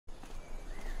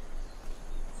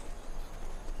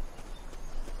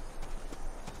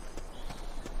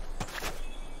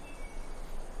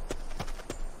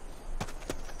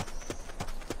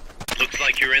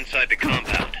you're inside the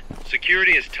compound.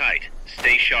 Security is tight.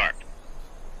 Stay sharp.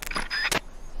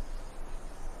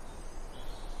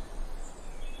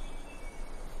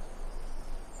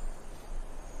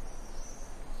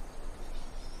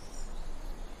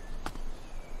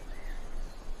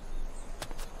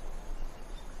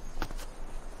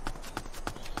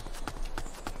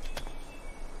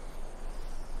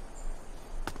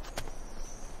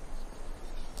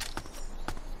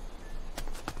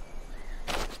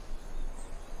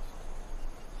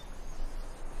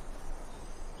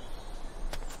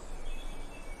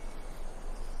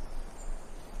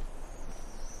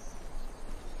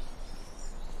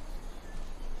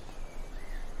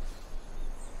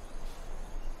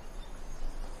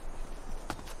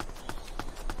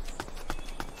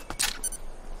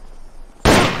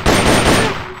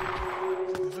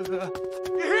 You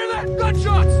hear that?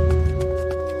 Gunshots!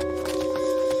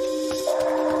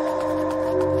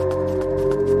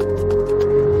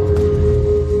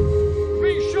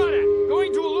 Being shot at.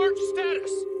 Going to alert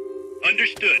status.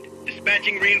 Understood.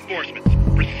 Dispatching reinforcements.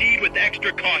 Proceed with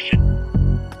extra caution.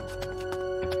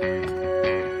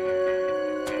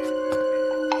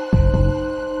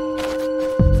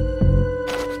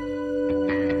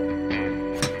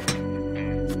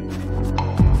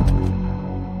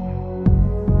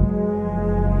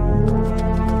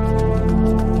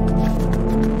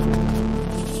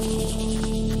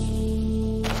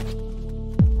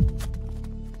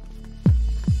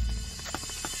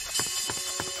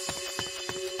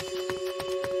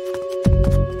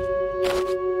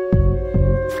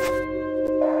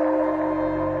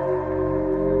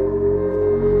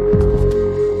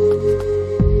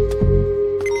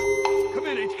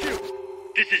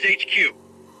 This is HQ.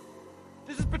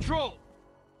 This is Patrol.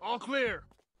 All clear.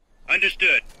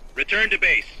 Understood. Return to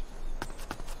base.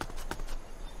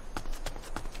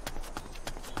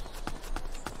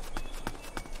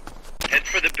 Head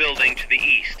for the building to the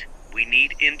east. We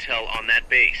need intel on that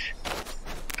base.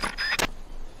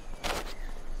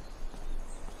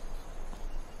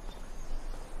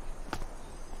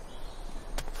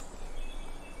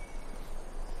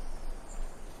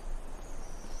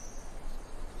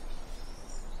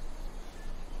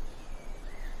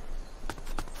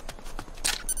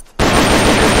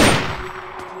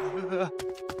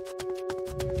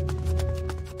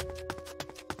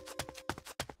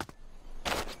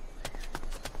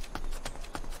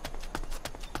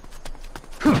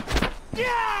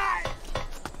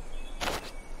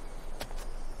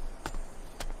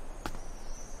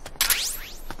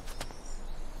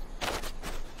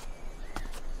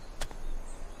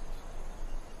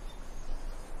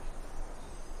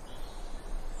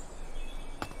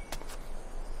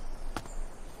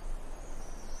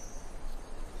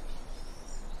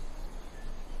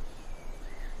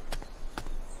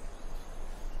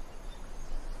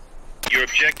 Your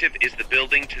objective is the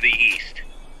building to the east.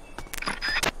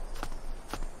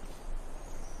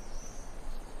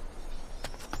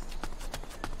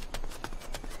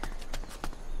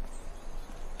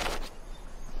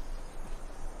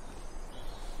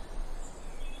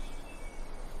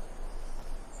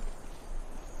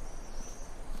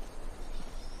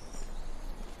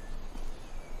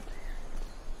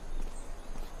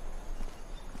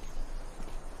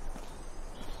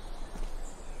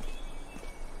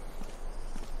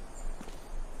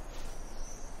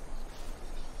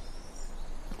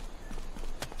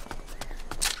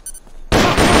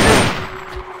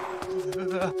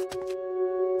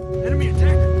 Enemy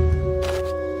attack!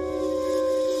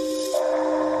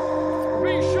 We're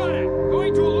being shot at!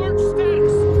 Going to alert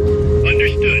status!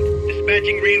 Understood.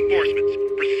 Dispatching reinforcements.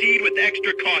 Proceed with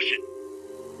extra caution.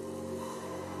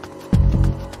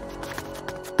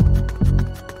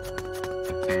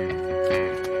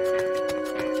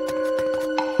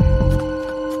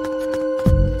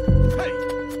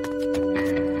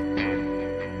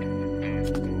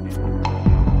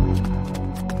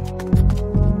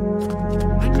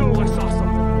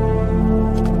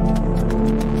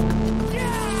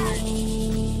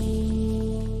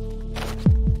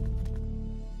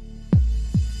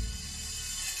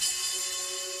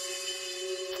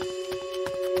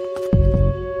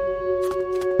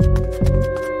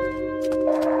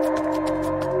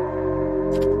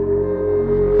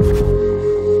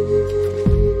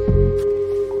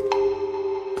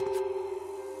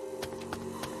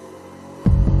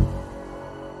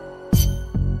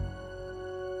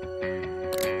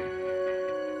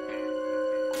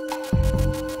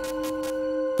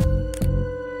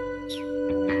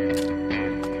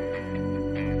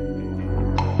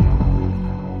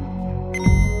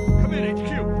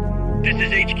 This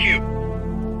is HQ.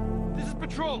 This is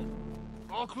Patrol.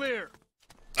 All clear.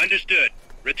 Understood.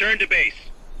 Return to base.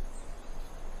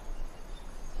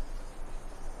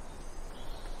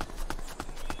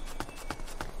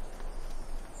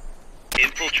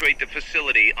 Infiltrate the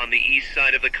facility on the east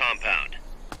side of the compound.